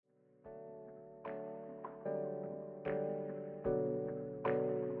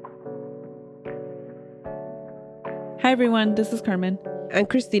Hi everyone, this is Carmen. I'm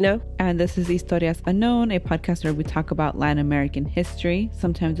Christina. And this is Historias Unknown, a podcast where we talk about Latin American history.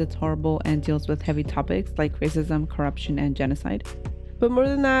 Sometimes it's horrible and deals with heavy topics like racism, corruption, and genocide. But more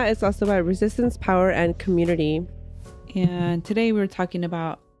than that, it's also about resistance, power, and community. And today we're talking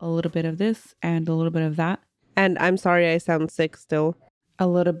about a little bit of this and a little bit of that. And I'm sorry I sound sick still. A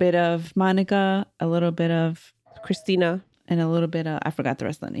little bit of Monica, a little bit of Christina. And a little bit of, I forgot the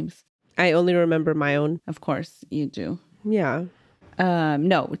rest of the names. I only remember my own. Of course, you do. Yeah.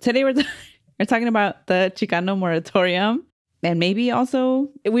 No, today we're talking about the Chicano Moratorium. And maybe also...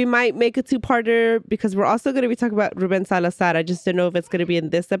 We might make a two-parter because we're also going to be talking about Ruben Salazar. I just don't know if it's going to be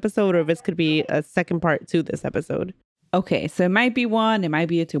in this episode or if it's going to be a second part to this episode. Okay, so it might be one, it might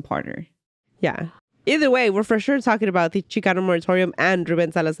be a two-parter. Yeah. Either way, we're for sure talking about the Chicano Moratorium and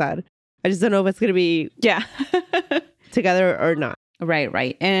Ruben Salazar. I just don't know if it's going to be together or not.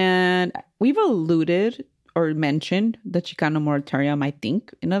 Right. And we've alluded or mentioned the Chicano Moratorium, I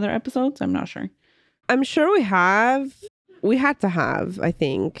think, in other episodes. I'm not sure. I'm sure we have. We had to have, I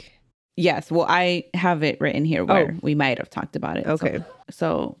think. Yes. Well, I have it written here where we might have talked about it. Okay.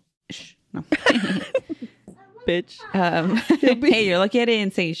 So no. Bitch. Hey, you're lucky I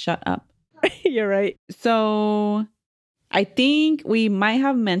didn't say shut up. You're right. So I think we might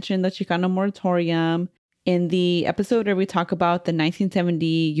have mentioned the Chicano Moratorium in the episode where we talk about the 1970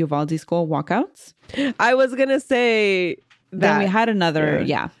 Uvalde school walkouts. I was going to say that. Then we had another,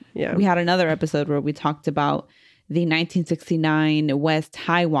 Yeah. We had another episode where we talked about the 1969 West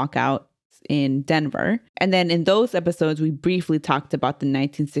High walkout in Denver. And then in those episodes, we briefly talked about the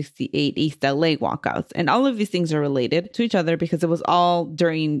 1968 East LA walkouts. And all of these things are related to each other because it was all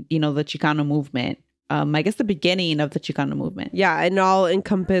during, the Chicano movement. I guess the beginning of the Chicano movement. Yeah, and all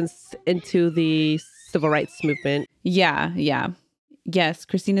encompassed into the civil rights movement. Yeah. Yes,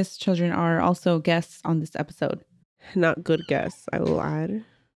 Christina's children are also guests on this episode. Not good guests, I will add.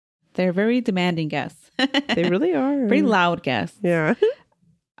 They're very demanding guests. They really are. Very loud guests. Yeah.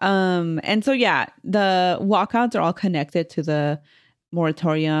 And so, the walkouts are all connected to the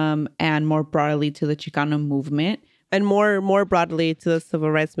moratorium and more broadly to the Chicano movement. And more broadly to the civil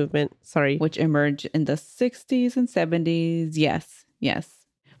rights movement. Sorry. Which emerged in the 60s and 70s. Yes.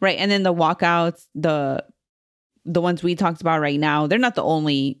 Right. And then the walkouts, the ones we talked about right now, they're not the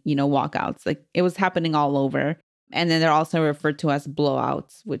only, walkouts. Like it was happening all over. And then they're also referred to as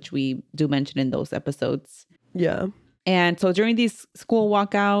blowouts, which we do mention in those episodes. Yeah. And so during these school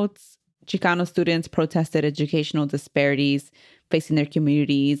walkouts, Chicano students protested educational disparities facing their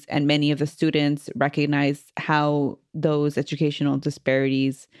communities. And many of the students recognized how those educational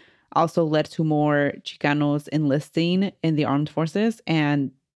disparities also led to more Chicanos enlisting in the armed forces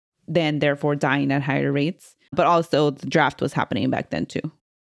and then therefore dying at higher rates. But also the draft was happening back then too.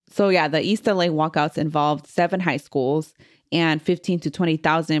 So the East LA walkouts involved 7 high schools and 15 to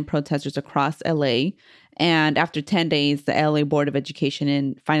 20,000 protesters across LA. And after 10 days, the LA Board of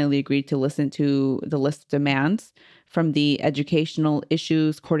Education finally agreed to listen to the list of demands from the Educational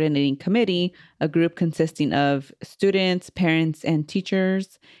Issues Coordinating Committee, a group consisting of students, parents, and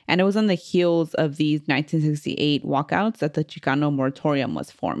teachers. And it was on the heels of these 1968 walkouts that the Chicano Moratorium was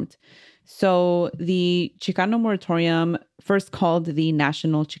formed. So the Chicano Moratorium, first called the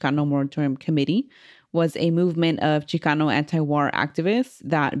National Chicano Moratorium Committee, was a movement of Chicano anti-war activists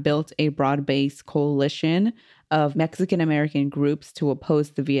that built a broad-based coalition of Mexican-American groups to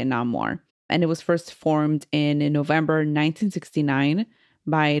oppose the Vietnam War. And it was first formed in November 1969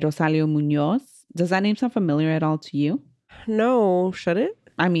 by Rosalio Munoz. Does that name sound familiar at all to you? No, should it?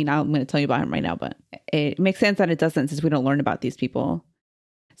 I mean, I'm going to tell you about him right now, but it makes sense that it doesn't since we don't learn about these people.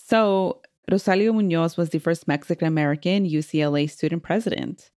 So Rosalio Munoz was the first Mexican-American UCLA student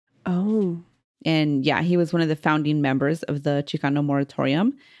president. Oh. And he was one of the founding members of the Chicano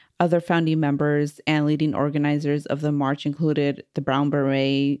Moratorium. Other founding members and leading organizers of the march included the Brown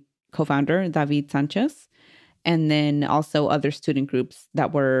Beret co-founder, David Sanchez, and then also other student groups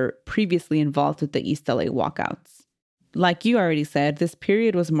that were previously involved with the East LA walkouts. Like you already said, this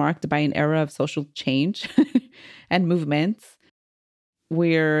period was marked by an era of social change and movements.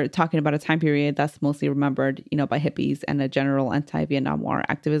 We're talking about a time period that's mostly remembered, by hippies and a general anti-Vietnam War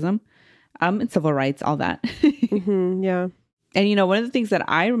activism. And civil rights, all that. Yeah. And, one of the things that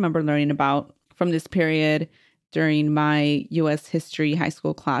I remember learning about from this period during my U.S. history high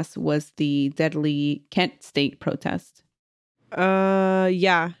school class was the deadly Kent State protest.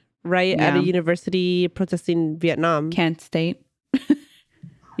 Yeah. Right. At a university protesting Vietnam. Kent State.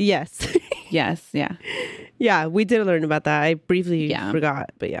 Yes. Yes. Yeah. Yeah. We did learn about that. I briefly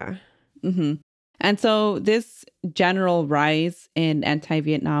forgot, but yeah. Mm-hmm. And so this general rise in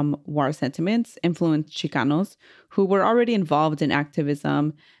anti-Vietnam War sentiments influenced Chicanos who were already involved in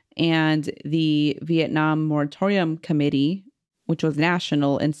activism, and the Vietnam Moratorium Committee, which was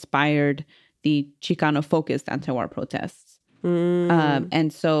national, inspired the Chicano-focused anti-war protests.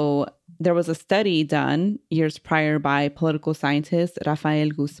 And so there was a study done years prior by political scientist Rafael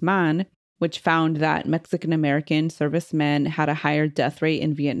Guzman, which found that Mexican-American servicemen had a higher death rate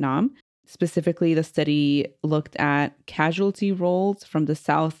in Vietnam. Specifically, the study looked at casualty rolls from the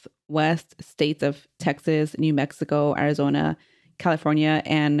Southwest states of Texas, New Mexico, Arizona, California,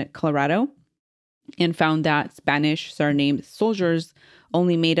 and Colorado, and found that Spanish surnamed soldiers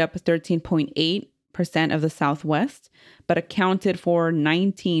only made up 13.8% of the Southwest, but accounted for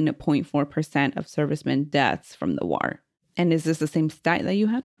 19.4% of servicemen deaths from the war. And is this the same stat that you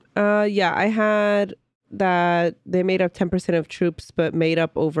had? Yeah, I had that they made up 10% of troops, but made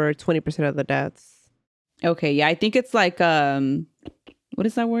up over 20% of the deaths. Okay, yeah, I think it's like, what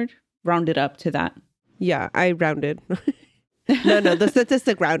is that word? Rounded up to that. Yeah, I rounded. No, the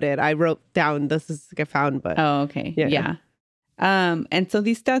statistic rounded. I wrote down the statistic I found, but... Oh, okay, yeah. And so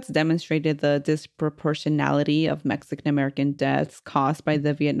these stats demonstrated the disproportionality of Mexican-American deaths caused by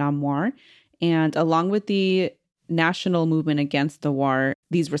the Vietnam War. And along with the national movement against the war,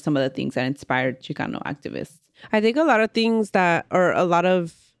 these were some of the things that inspired Chicano activists. I think a lot of things that, or a lot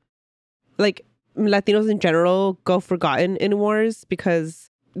of, like, Latinos in general go forgotten in wars because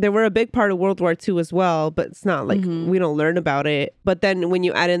they were a big part of World War II as well, but it's not like we don't learn about it. But then when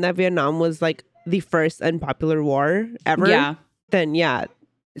you add in that Vietnam was like the first unpopular war ever, then yeah.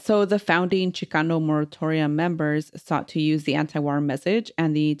 So the founding Chicano Moratorium members sought to use the anti-war message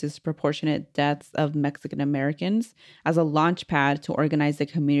and the disproportionate deaths of Mexican Americans as a launch pad to organize the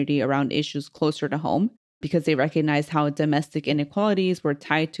community around issues closer to home, because they recognized how domestic inequalities were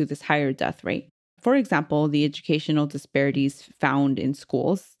tied to this higher death rate. For example, the educational disparities found in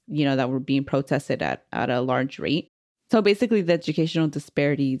schools, that were being protested at a large rate. So basically, the educational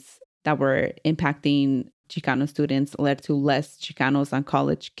disparities that were impacting Chicano students led to less Chicanos on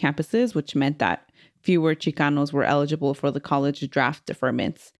college campuses, which meant that fewer Chicanos were eligible for the college draft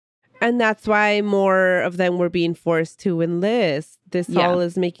deferments. And that's why more of them were being forced to enlist. This all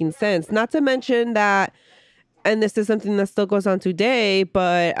is making sense. Not to mention that, and this is something that still goes on today,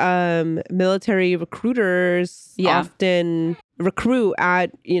 but military recruiters often recruit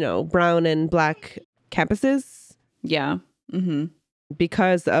at, brown and black campuses. Yeah. Mm-hmm.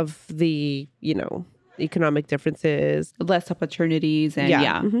 Because of the, economic differences. Less opportunities.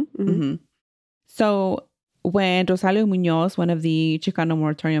 And So when Rosalio Munoz, one of the Chicano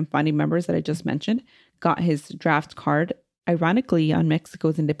Moratorium founding members that I just mentioned, got his draft card, ironically, on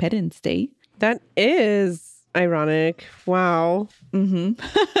Mexico's Independence Day. That is ironic. Wow.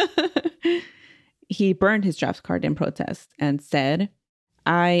 He burned his draft card in protest and said,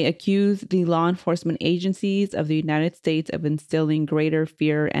 "I accuse the law enforcement agencies of the United States of instilling greater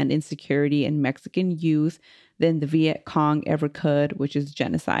fear and insecurity in Mexican youth than the Viet Cong ever could, which is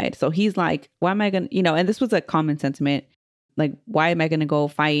genocide." So he's like, why am I going to, and this was a common sentiment, like, why am I going to go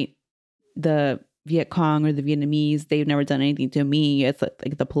fight the Viet Cong or the Vietnamese? They've never done anything to me. It's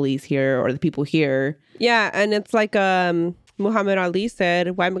like the police here or the people here. Yeah, and it's like Muhammad Ali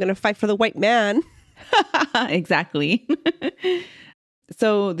said, why am I going to fight for the white man? Exactly.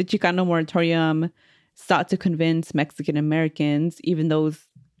 So the Chicano Moratorium sought to convince Mexican Americans, even those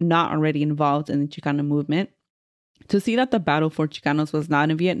not already involved in the Chicano movement, to see that the battle for Chicanos was not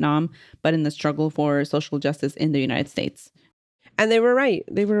in Vietnam, but in the struggle for social justice in the United States. And they were right.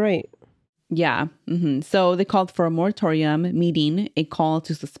 Yeah. So they called for a moratorium, meaning a call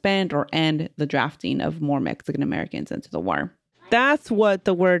to suspend or end the drafting of more Mexican Americans into the war. That's what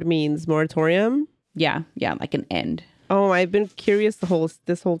the word means, moratorium? Yeah, like an end. Oh, I've been curious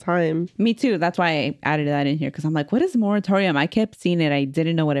this whole time. Me too. That's why I added that in here, because I'm like, what is moratorium? I kept seeing it. I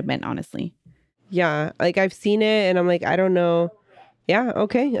didn't know what it meant, honestly. Yeah, like I've seen it and I'm like, I don't know. Yeah,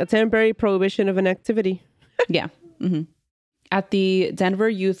 okay. A temporary prohibition of an activity. Yeah. At the Denver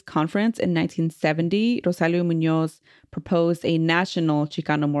Youth Conference in 1970, Rosalio Munoz proposed a national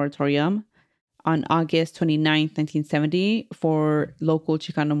Chicano moratorium on August 29th, 1970, for local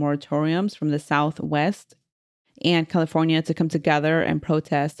Chicano moratoriums from the Southwest and California to come together and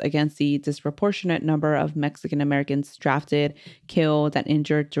protest against the disproportionate number of Mexican Americans drafted, killed, and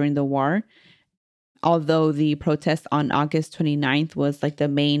injured during the war. Although the protest on August 29th was like the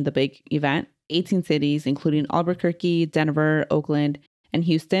big event, 18 cities, including Albuquerque, Denver, Oakland, and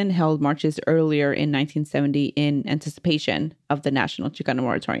Houston, held marches earlier in 1970 in anticipation of the National Chicano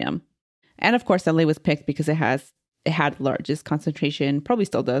Moratorium. And of course, LA was picked because it had the largest concentration, probably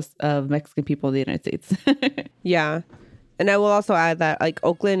still does, of Mexican people in the United States. Yeah. And I will also add that like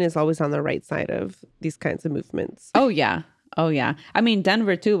Oakland is always on the right side of these kinds of movements. Oh, yeah. Oh, yeah. I mean,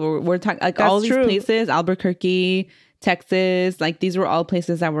 Denver, too. We're talking like That's all these true. places, Albuquerque, Texas, like these were all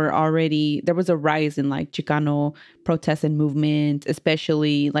places that were already, there was a rise in like Chicano protests and movement,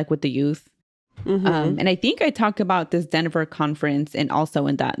 especially like with the youth. And I think I talked about this Denver conference and also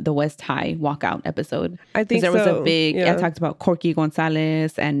in the West High walkout episode. I think there was so. a big, Yeah. I talked about Corky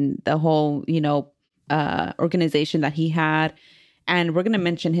Gonzalez and the whole, organization that he had. And we're going to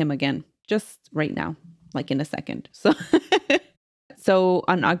mention him again just right now, like in a second. So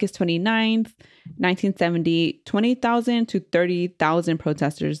on August 29th, 1970, 20,000 to 30,000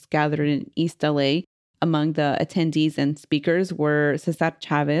 protesters gathered in East LA. Among the attendees and speakers were Cesar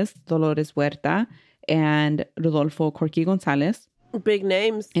Chavez, Dolores Huerta, and Rodolfo Corky Gonzalez. Big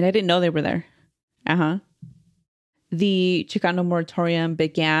names. And I didn't know they were there. The Chicano Moratorium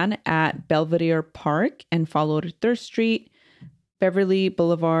began at Belvedere Park and followed 3rd Street, Beverly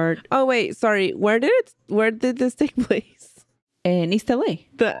Boulevard. Oh, wait, sorry. Where did this take place? In East LA.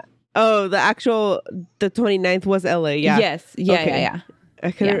 The 29th was LA, yeah. Yes. Yeah.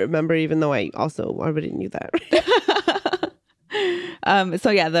 I couldn't remember, even though I also already knew that.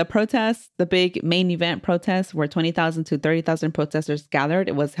 The protests, the big main event protests where 20,000 to 30,000 protesters gathered.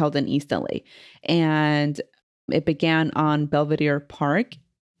 It was held in East LA. And it began on Belvedere Park,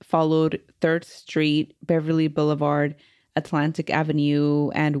 followed 3rd Street, Beverly Boulevard, Atlantic Avenue,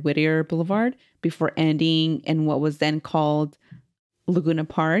 and Whittier Boulevard before ending in what was then called Laguna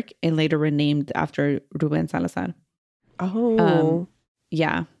Park and later renamed after Ruben Salazar. Oh.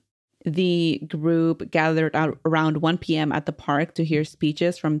 Yeah. The group gathered out around 1 p.m. at the park to hear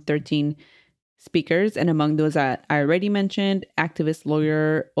speeches from 13 speakers. And among those that I already mentioned, activist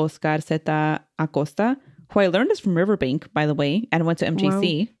lawyer Oscar Zeta Acosta, who I learned is from Riverbank, by the way, and went to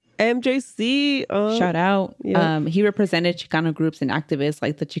MJC. Wow. MJC. Shout out. Yeah. He represented Chicano groups and activists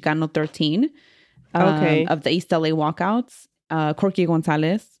like the Chicano 13 of the East LA walkouts, Corky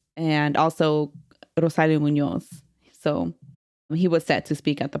Gonzalez, and also Rosario Munoz. So he was set to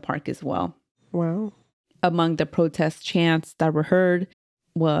speak at the park as well. Wow. Among the protest chants that were heard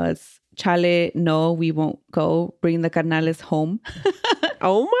was Chale, no, we won't go. Bring the carnales home.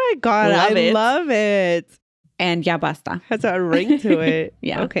 Oh my God. Love it. And Ya Basta. Has a ring to it.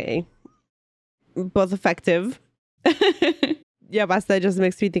 Yeah. Okay. Both effective. Ya Basta just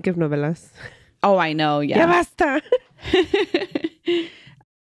makes me think of novelas. Oh, I know. Yeah. Ya Basta.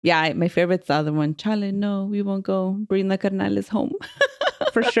 Yeah, my favorite's the other one. Chale, no, we won't go. Bring the carnales home.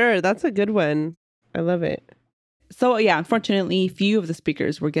 For sure. That's a good one. I love it. So, yeah, unfortunately, few of the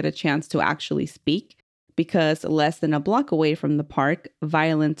speakers will get a chance to actually speak because less than a block away from the park,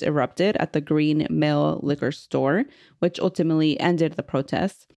 violence erupted at the Green Mill liquor store, which ultimately ended the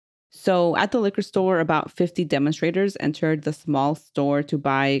protests. So at the liquor store, about 50 demonstrators entered the small store to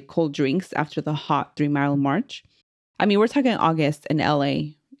buy cold drinks after the hot 3-mile march. I mean, we're talking August in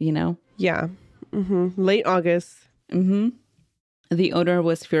LA, you know? Yeah. Late August. The owner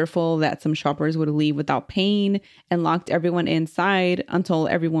was fearful that some shoppers would leave without paying and locked everyone inside until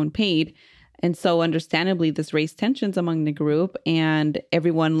everyone paid. And so understandably, this raised tensions among the group and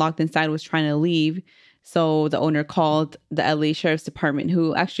everyone locked inside was trying to leave. So the owner called the LA Sheriff's Department,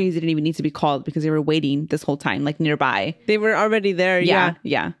 who actually didn't even need to be called because they were waiting this whole time, like nearby. They were already there. Yeah.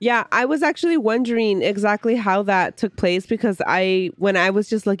 Yeah. I was actually wondering exactly how that took place because when I was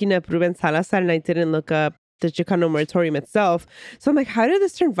just looking up Ruben Salazar and I didn't look up the Chicano Moratorium itself. So I'm like, how did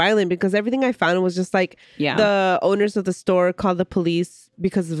this turn violent? Because everything I found was just like the owners of the store called the police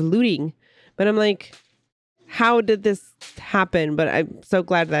because of looting. But I'm like, how did this happen? But I'm so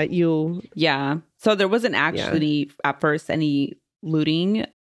glad that you... Yeah. So there wasn't actually at first any looting.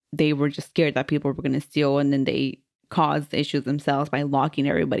 They were just scared that people were going to steal. And then they caused the issues themselves by locking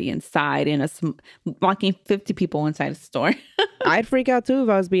everybody inside locking 50 people inside a store. I'd freak out too if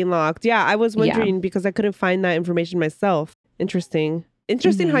I was being locked. Yeah, I was wondering because I couldn't find that information myself. Interesting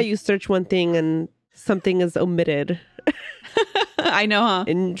how you search one thing and something is omitted. I know, huh?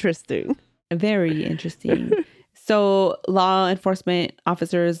 Interesting. Very interesting. So law enforcement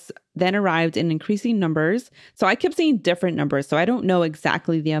officers then arrived in increasing numbers. So I kept seeing different numbers. So I don't know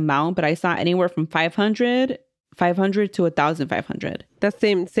exactly the amount, but I saw anywhere from 500 to 1,500. That's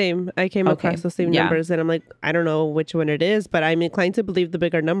same. I came across the same numbers and I'm like, I don't know which one it is, but I'm inclined to believe the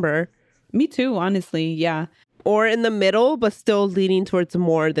bigger number. Me too, honestly. Yeah. Or in the middle, but still leaning towards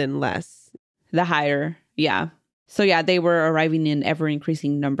more than less. The higher. Yeah. So yeah, they were arriving in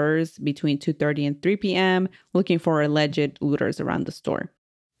ever-increasing numbers between 2:30 and 3 p.m. looking for alleged looters around the store.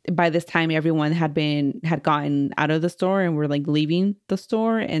 By this time, everyone had gotten out of the store and were like leaving the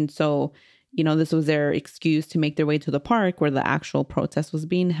store. And so, this was their excuse to make their way to the park where the actual protest was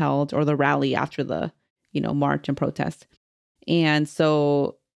being held, or the rally after the, march and protest. And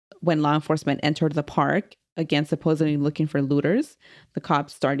so when law enforcement entered the park, again, supposedly looking for looters, the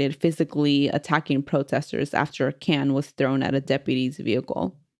cops started physically attacking protesters after a can was thrown at a deputy's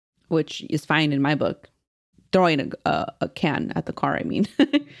vehicle, which is fine in my book. Throwing a can at the car, I mean,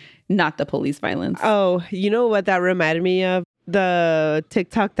 not the police violence. Oh, you know what that reminded me of? The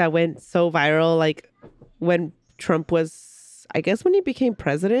TikTok that went so viral, like when Trump was, I guess when he became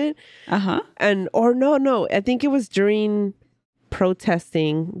president. No, I think it was during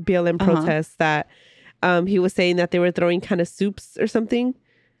protesting, BLM protests, that he was saying that they were throwing kind of soups or something.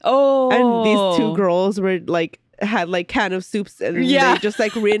 Oh. And these two girls were had can of soups, and they just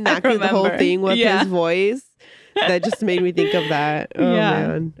reenacted the whole thing with his voice. That just made me think of that. Oh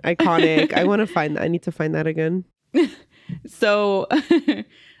man, iconic. I want to find that. I need to find that again. So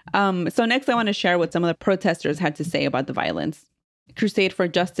next I want to share what some of the protesters had to say about the violence. Crusade for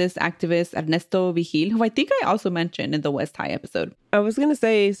Justice activist Ernesto Vigil, who I think I also mentioned in the West High episode. I was going to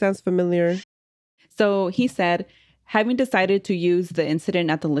say, sounds familiar. So he said, having decided to use the incident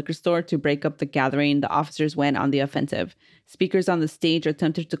at the liquor store to break up the gathering, the officers went on the offensive. Speakers on the stage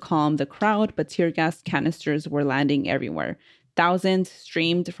attempted to calm the crowd, but tear gas canisters were landing everywhere. Thousands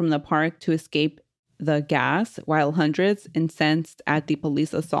streamed from the park to escape the gas, while hundreds, incensed at the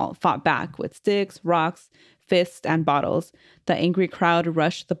police assault, fought back with sticks, rocks, fists, and bottles. The angry crowd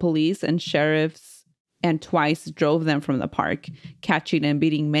rushed the police and sheriffs and twice drove them from the park, catching and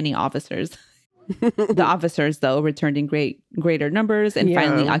beating many officers. The officers, though, returned in greater numbers and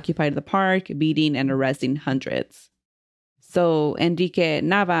finally occupied the park, beating and arresting hundreds. So Enrique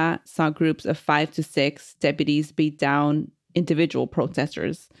Nava saw groups of 5 to 6 deputies beat down individual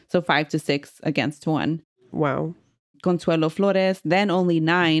protesters. So 5 to 6 against 1. Wow. Consuelo Flores, then only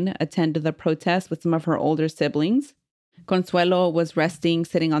 9, attended the protest with some of her older siblings. Consuelo was resting,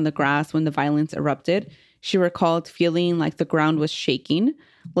 sitting on the grass when the violence erupted. She recalled feeling like the ground was shaking.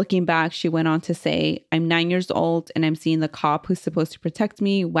 Looking back, she went on to say, "I'm 9 years old and I'm seeing the cop who's supposed to protect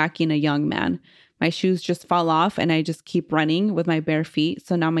me whacking a young man. My shoes just fall off and I just keep running with my bare feet.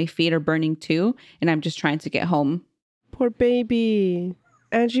 So now my feet are burning too and I'm just trying to get home." Poor baby.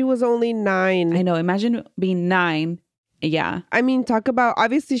 And she was only 9. I know. Imagine being 9. Yeah. I mean, talk about,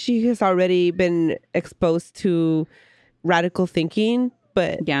 obviously she has already been exposed to radical thinking,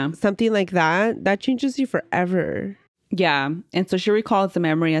 but something like that changes you forever. Yeah. And so she recalls the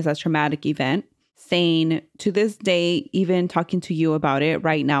memory as a traumatic event, saying, "To this day, even talking to you about it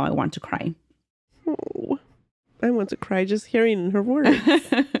right now, I want to cry." Oh, I want to cry just hearing her words.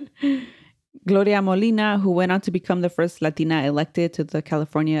 Gloria Molina, who went on to become the first Latina elected to the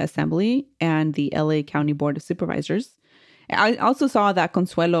California Assembly and the LA County Board of Supervisors. I also saw that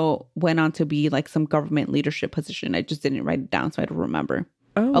Consuelo went on to be some government leadership position. I just didn't write it down, so I don't remember.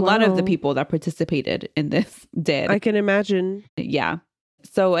 Oh, a lot of the people that participated in this did. I can imagine. Yeah.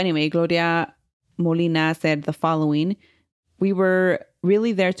 So anyway, Gloria Molina said the following: "We were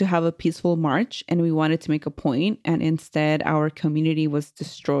really there to have a peaceful march and we wanted to make a point, and instead our community was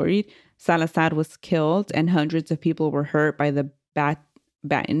destroyed. Salazar was killed and hundreds of people were hurt by the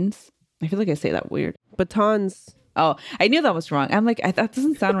batons." I feel like I say that weird. Batons. Oh, I knew that was wrong. I'm like, that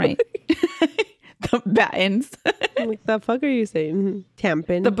doesn't sound right. The batons. Like, the fuck are you saying?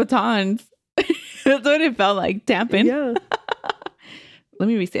 Tampon. The batons. That's what it felt like. Tampon. Yeah. Let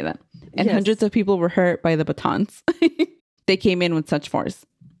me re-say that. And hundreds of people were hurt by the batons. They came in with such force.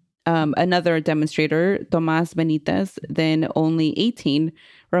 Another demonstrator, Tomas Benitez, then only 18,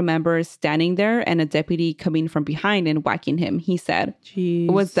 remembers standing there and a deputy coming from behind and whacking him. He said, "Jeez.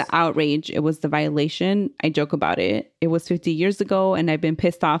 It was the outrage. It was the violation. I joke about it. It was 50 years ago and I've been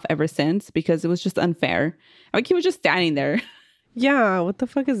pissed off ever since because it was just unfair." Like, he was just standing there. Yeah, what the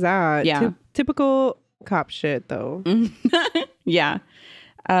fuck is that? Yeah. Typical cop shit, though. Yeah.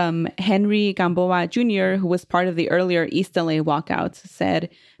 Henry Gamboa Jr., who was part of the earlier East LA walkouts, said,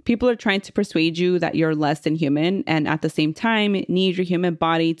 "People are trying to persuade you that you're less than human and at the same time need your human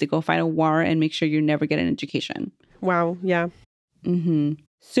body to go fight a war and make sure you never get an education." Wow. Yeah. Mm-hmm.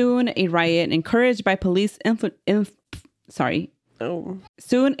 Soon a riot encouraged by police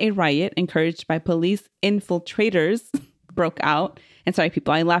Soon a riot encouraged by police infiltrators broke out. And sorry,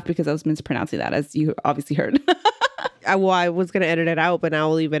 people, I laughed because I was mispronouncing that, as you obviously heard. Well, I was going to edit it out, but now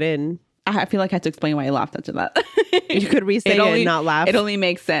I'll leave it in. I feel like I had to explain why I laughed after that. You could re-say it and not laugh. It only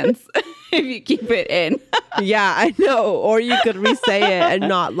makes sense if you keep it in. Yeah, I know. Or you could re-say it and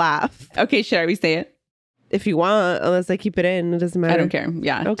not laugh. Okay, should I re-say it? If you want, unless I keep it in. It doesn't matter. I don't care.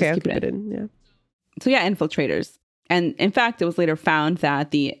 Yeah. Okay, I'll keep it in. Yeah. So yeah, infiltrators. And in fact, it was later found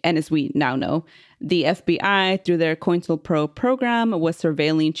that and as we now know, the FBI, through their COINTELPRO program, was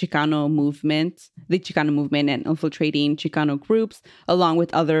surveilling the Chicano movement, and infiltrating Chicano groups, along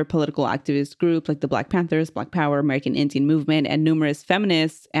with other political activist groups like the Black Panthers, Black Power, American Indian Movement, and numerous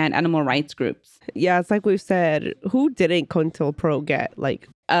feminist and animal rights groups. Yeah, it's like we've said, who didn't COINTELPRO get?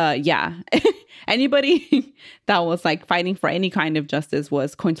 Yeah. Anybody that was like fighting for any kind of justice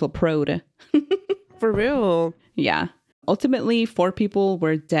was COINTELPRO'd. For real. Yeah. Ultimately, 4 people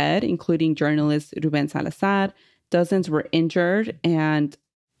were dead, including journalist Ruben Salazar. Dozens were injured, and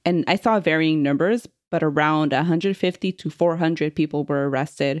I saw varying numbers, but around 150 to 400 people were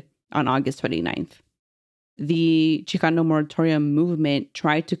arrested on August 29th. The Chicano Moratorium movement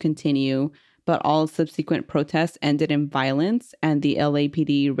tried to continue, but all subsequent protests ended in violence, and the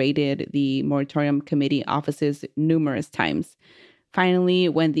LAPD raided the Moratorium Committee offices numerous times. Finally,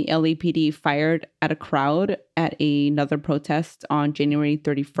 when the LAPD fired at a crowd at another protest on January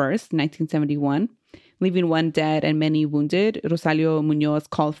 31st, 1971, leaving 1 dead and many wounded, Rosalio Munoz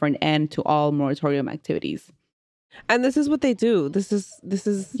called for an end to all moratorium activities. And this is what they do. This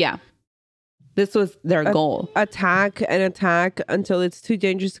is Yeah. This was their goal. Attack until it's too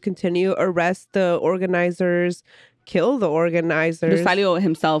dangerous to continue. Arrest the organizers. Kill the organizers. Rosalio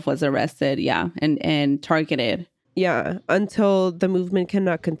himself was arrested, and targeted. Yeah, until the movement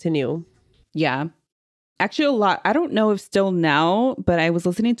cannot continue. Yeah. Actually, a lot. I don't know if still now, but I was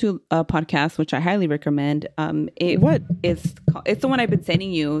listening to a podcast, which I highly recommend. It's the one I've been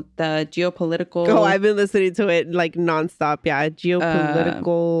sending you, the geopolitical. Oh, I've been listening to it like nonstop. Yeah,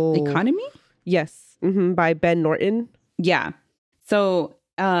 geopolitical economy. Yes, by Ben Norton. Yeah. So,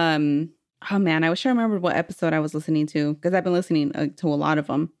 oh man, I wish I remembered what episode I was listening to, because I've been listening to a lot of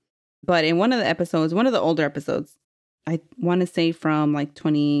them. But in one of the older episodes, I want to say from like I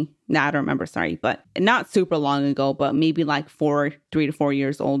don't remember, sorry, but not super long ago, but maybe like 3 to 4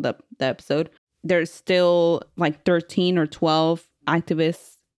 years old, the episode. There's still like 13 or 12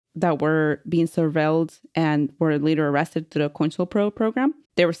 activists that were being surveilled and were later arrested through the COINTELPRO program.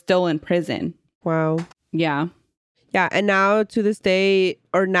 They were still in prison. Wow. Yeah. Yeah, and now today,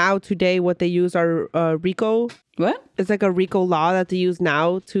 what they use are RICO. What? It's like a RICO law that they use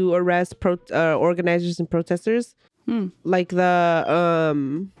now to arrest organizers and protesters. Like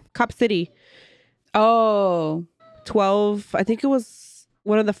the Cop City. Oh. 12, I think it was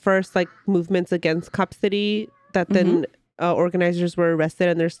one of the first like movements against Cop City that then organizers were arrested,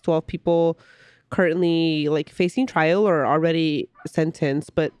 and there's 12 people currently like facing trial or already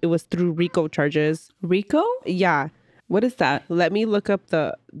sentenced, but it was through RICO charges. RICO? Yeah. What is that? Let me look up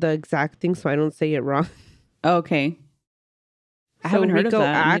the exact thing so I don't say it wrong. Okay. I haven't heard of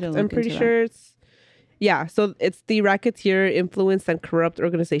that. Act, I'm pretty sure it's... Yeah, so it's the Racketeer Influence and Corrupt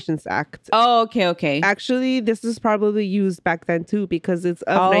Organizations Act. Oh, okay. Actually, this is probably used back then too, because it's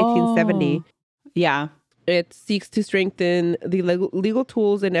of 1970. Yeah. It seeks to strengthen the legal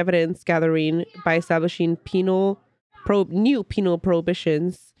tools and evidence gathering by establishing new penal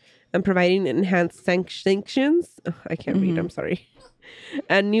prohibitions and providing enhanced sanctions. I can't read, I'm sorry.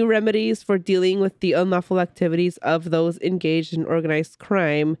 And new remedies for dealing with the unlawful activities of those engaged in organized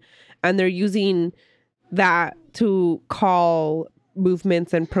crime. And they're using that to call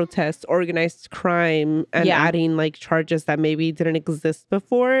movements and protests organized crime, and adding like charges that maybe didn't exist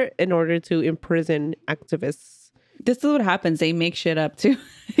before in order to imprison activists. This is what happens. They make shit up too.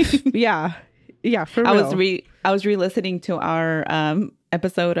 Yeah, for real. I was re-listening to our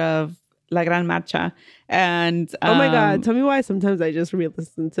episode of La Gran Marcha, and oh my god, tell me why sometimes I just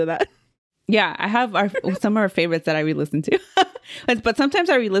re-listen to that. Yeah, I have some of our favorites that I re-listen to. But sometimes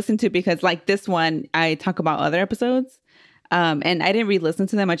I re-listen to because like this one, I talk about other episodes. And I didn't re-listen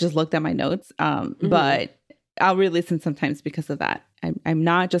to them. I just looked at my notes. But I'll re-listen sometimes because of that. I'm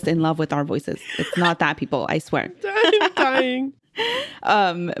not just in love with our voices. It's not that, people. I swear. I'm dying.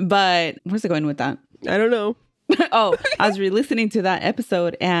 But where's it going with that? I don't know. Oh, I was re-listening to that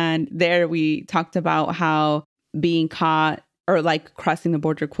episode, and there we talked about how being caught or like crossing the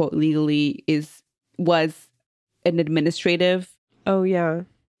border, quote, legally was an administrative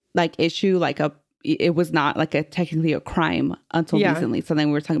like issue, like it was not like technically a crime until recently. So then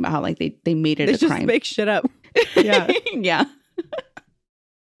we were talking about how like they made it a crime. They just make shit up. Yeah. Yeah.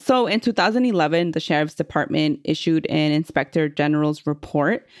 So in 2011, the Sheriff's Department issued an Inspector General's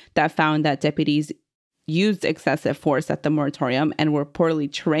report that found that deputies used excessive force at the moratorium and were poorly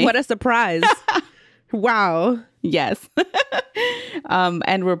trained. What a surprise. Wow. Yes.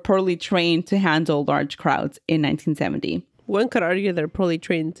 And were poorly trained to handle large crowds in 1970. One could argue they're poorly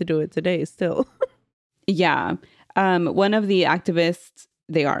trained to do it today still. Yeah. One of the activists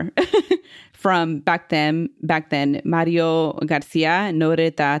They are. From back then, Mario Garcia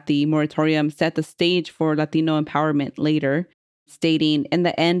noted that the moratorium set the stage for Latino empowerment later, stating, in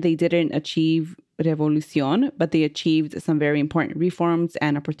the end, they didn't achieve revolution, but they achieved some very important reforms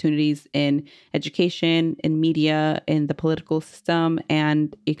and opportunities in education, in media, in the political system,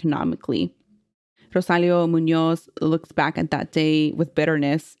 and economically. Rosalio Munoz looks back at that day with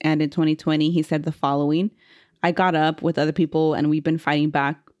bitterness, and in 2020, he said the following: I got up with other people and we've been fighting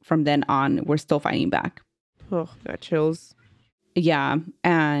back from then on. We're still fighting back. Oh, got chills. Yeah.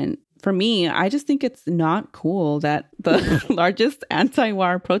 And for me, I just think it's not cool that the largest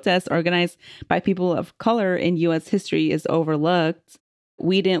anti-war protest organized by people of color in U.S. history is overlooked.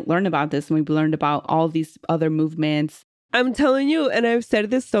 We didn't learn about this when we learned about all these other movements. I'm telling you, and I've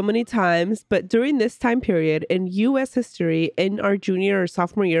said this so many times, but during this time period in U.S. history, in our junior or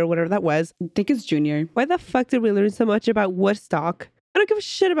sophomore year, whatever that was. I think it's junior. Why the fuck did we learn so much about Woodstock? I don't give a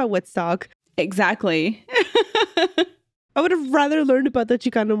shit about Woodstock. Exactly. I would have rather learned about the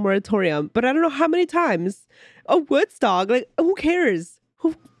Chicano Moratorium, but I don't know how many times. Oh, Woodstock. Like, who cares?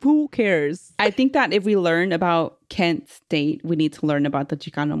 Who cares? I think that if we learn about Kent State, we need to learn about the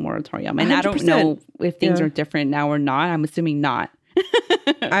Chicano Moratorium. And 100%. I don't know if things are different now or not. I'm assuming not.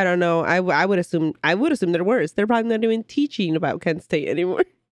 I don't know. I would assume they're worse. They're probably not even teaching about Kent State anymore.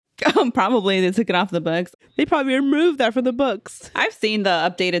 Probably they took it off the books. They probably removed that from the books. I've seen the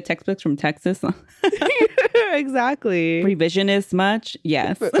updated textbooks from Texas. Exactly. Revisionist much?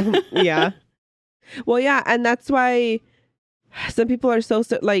 Yes. Yeah. Well, yeah. And that's why some people are so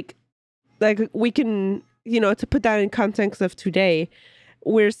like we can, to put that in context of today,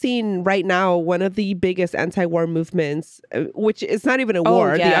 we're seeing right now one of the biggest anti-war movements, which is not even a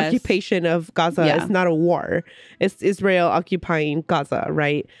war. Yes. The occupation of Gaza is not a war. It's Israel occupying Gaza,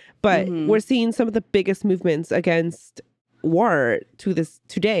 right? But we're seeing some of the biggest movements against war to this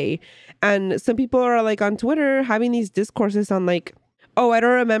today. And some people are like on Twitter having these discourses on like, oh, I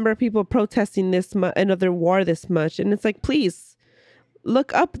don't remember people protesting another war this much. And it's like, please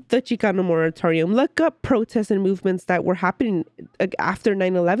look up the Chicano Moratorium. Look up protests and movements that were happening after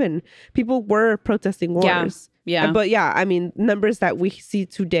 9/11. People were protesting wars. Yeah. But yeah, I mean, numbers that we see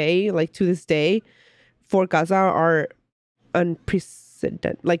today, like to this day, for Gaza are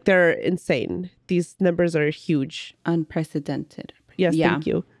unprecedented. Like, they're insane. These numbers are huge. Unprecedented. Yes, thank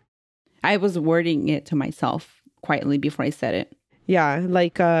you. I was wording it to myself quietly before I said it. Yeah,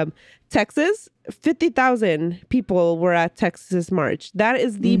 like Texas, 50,000 people were at Texas March. That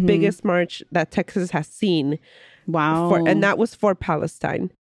is the biggest march that Texas has seen. Wow. And that was for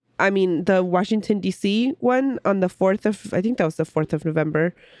Palestine. I mean, the Washington, D.C. one on the 4th of, I think that was the 4th of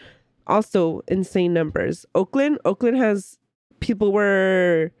November. Also insane numbers. Oakland has, people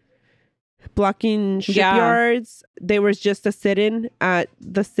were blocking shipyards. There was just a sit-in at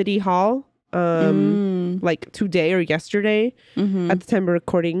the city hall. Like today or yesterday at the time of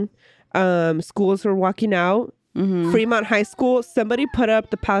recording. Schools were walking out. Fremont High School, somebody put up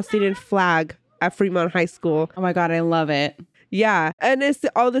the Palestinian flag at Fremont High School. Oh my God, I love it. Yeah. And it's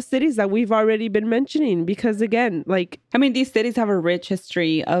all the cities that we've already been mentioning because, again, like, I mean, these cities have a rich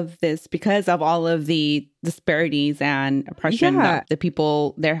history of this because of all of the disparities and oppression that the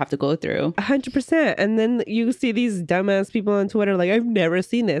people there have to go through. 100%. And then you see these dumbass people on Twitter like, I've never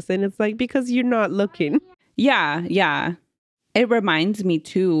seen this. And it's like, because you're not looking. Yeah. Yeah. It reminds me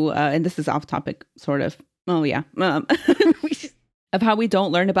too, and this is off topic, sort of. Oh, yeah. Of how we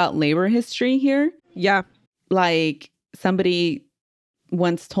don't learn about labor history here. Yeah. Like, somebody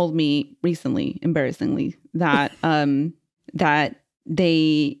once told me recently, embarrassingly, that that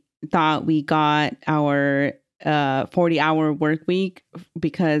they thought we got our 40-hour work week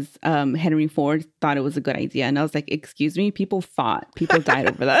because Henry Ford thought it was a good idea. And I was like, excuse me, people died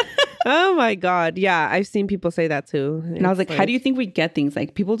over that. Oh my God. Yeah, I've seen people say that too. And I was like, how do you think we get things?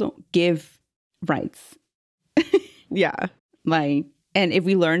 Like, people don't give rights. Yeah. Like, and if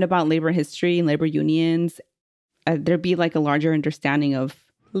we learned about labor history and labor unions, there'd be like a larger understanding of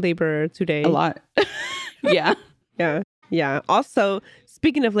labor today. A lot. Yeah. Yeah. Yeah. Also,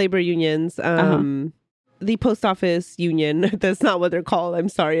 speaking of labor unions, the post office union, that's not what they're called. I'm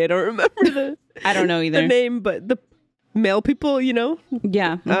sorry. I don't remember I don't know either. The name, but the mail people,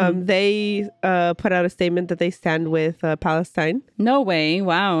 Yeah. They put out a statement that they stand with Palestine. No way.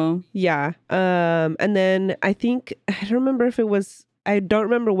 Wow. Yeah. And then I don't remember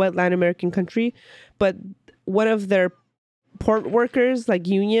what Latin American country, but one of their port workers, like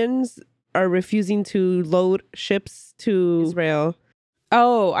unions, are refusing to load ships to Israel.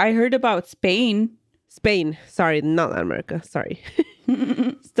 Oh, I heard about Spain. Sorry, not Latin America. Sorry.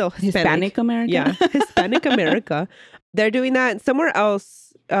 Still Hispanic America? Yeah, Hispanic America. They're doing that somewhere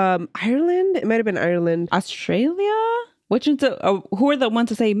else. Ireland? It might have been Ireland. Australia? Who are the ones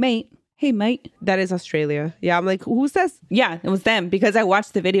to say, mate? Hey, mate. That is Australia. Yeah, I'm like, who says? Yeah, it was them because I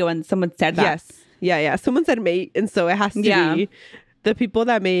watched the video and someone said that. Yes. Yeah. Someone said mate, and so it has to be the people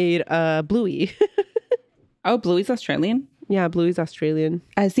that made Bluey. Oh, Bluey's Australian? Yeah, Bluey's Australian.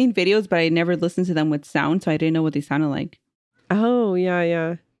 I've seen videos, but I never listened to them with sound, so I didn't know what they sounded like. Oh,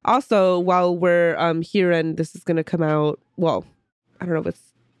 yeah. Also, while we're here and this is going to come out, well, I don't know if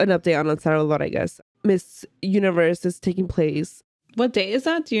it's an update on Lanzarote, I guess. Miss Universe is taking place. What day is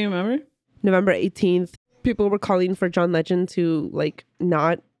that? Do you remember? November 18th. People were calling for John Legend to, like,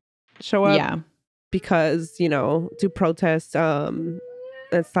 not show up. Yeah. Because, to protest Salvador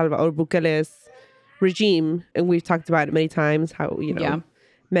Bukele's regime. And we've talked about it many times, how,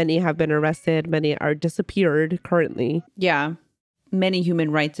 many have been arrested. Many are disappeared currently. Yeah. Many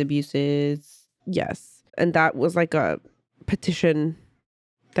human rights abuses. Yes. And that was like a petition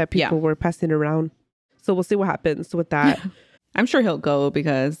that people were passing around. So we'll see what happens with that. I'm sure he'll go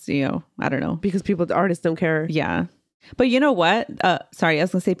because, I don't know. Because the artists don't care. Yeah. But you know what? Sorry, I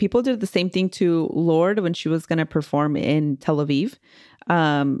was going to say people did the same thing to Lorde when she was going to perform in Tel Aviv.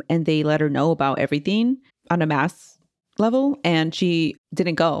 And they let her know about everything on a mass level and she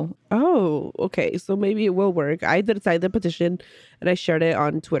didn't go. Oh, okay. So maybe it will work. I did sign the petition and I shared it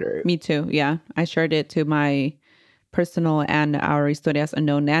on Twitter. Me too. Yeah. I shared it to my personal and our Historias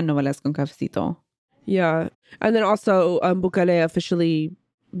Unknown and Novelas con Cafecito. Yeah. And then also Bukele officially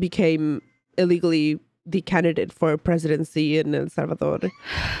became illegally the candidate for presidency in El Salvador.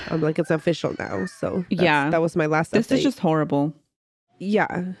 Like it's official now. So that was my last update. This is just horrible.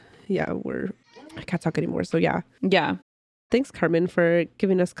 Yeah. I can't talk anymore. So yeah. Yeah. Thanks, Carmen, for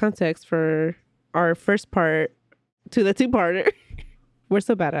giving us context for our first part to the two-parter. I'm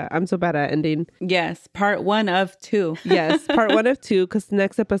so bad at ending. Yes, part 1 of 2. Yes, part 1 of 2, because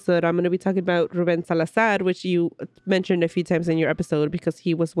next episode I'm going to be talking about Ruben Salazar, which you mentioned a few times in your episode, because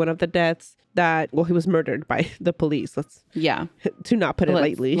he was one of the deaths he was murdered by the police. To not put it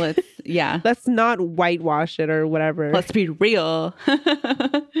lightly. Let's not whitewash it or whatever. Let's be real.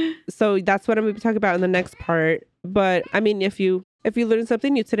 So that's what I'm going to be talking about in the next part. But I mean, if you learned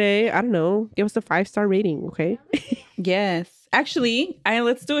something new today, I don't know, give us a 5-star rating, okay? Yes. Actually,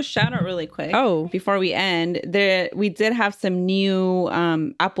 let's do a shout out really quick. Oh, before we end, we did have some new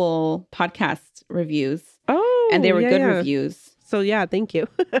Apple podcast reviews. Oh, and they were good reviews. So yeah, thank you.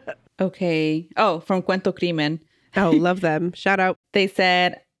 Okay. Oh, from Cuento Crimen. Oh, love them. Shout out. They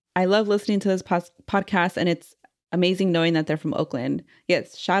said, I love listening to this podcast, and it's amazing knowing that they're from Oakland.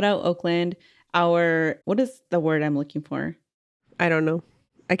 Yes, shout out Oakland. What is the word I'm looking for? I don't know.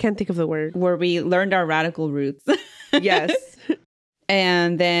 I can't think of the word. Where we learned our radical roots. Yes.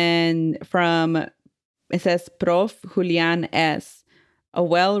 And then it says Prof. Julian S., a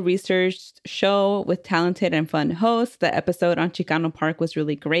well-researched show with talented and fun hosts. The episode on Chicano Park was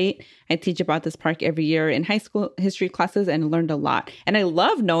really great. I teach about this park every year in high school history classes and learned a lot. And I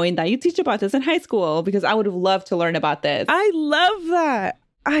love knowing that you teach about this in high school because I would have loved to learn about this. I love that.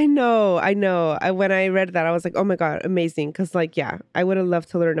 I know. When I read that, I was like, oh my God, amazing. Because I would have loved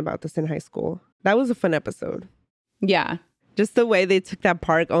to learn about this in high school. That was a fun episode. Yeah. Just the way they took that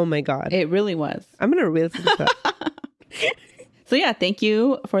park. Oh my God. It really was. I'm going to re-listen to that. So yeah, thank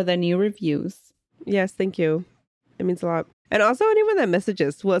you for the new reviews. Yes, thank you. It means a lot. And also anyone that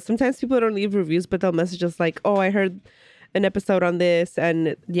messages. Well, sometimes people don't leave reviews, but they'll message us like, oh, I heard an episode on this.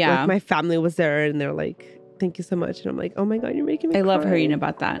 And my family was there and they're like, thank you so much. And I'm like, oh my God, you're making me cry. Love hearing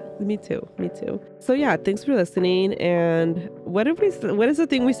about that. Me too. So yeah, thanks for listening. And what is the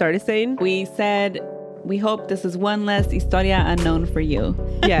thing we started saying? We said, we hope this is one less Historia Unknown for you.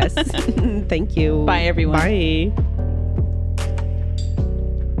 Yes. Thank you. Bye, everyone. Bye.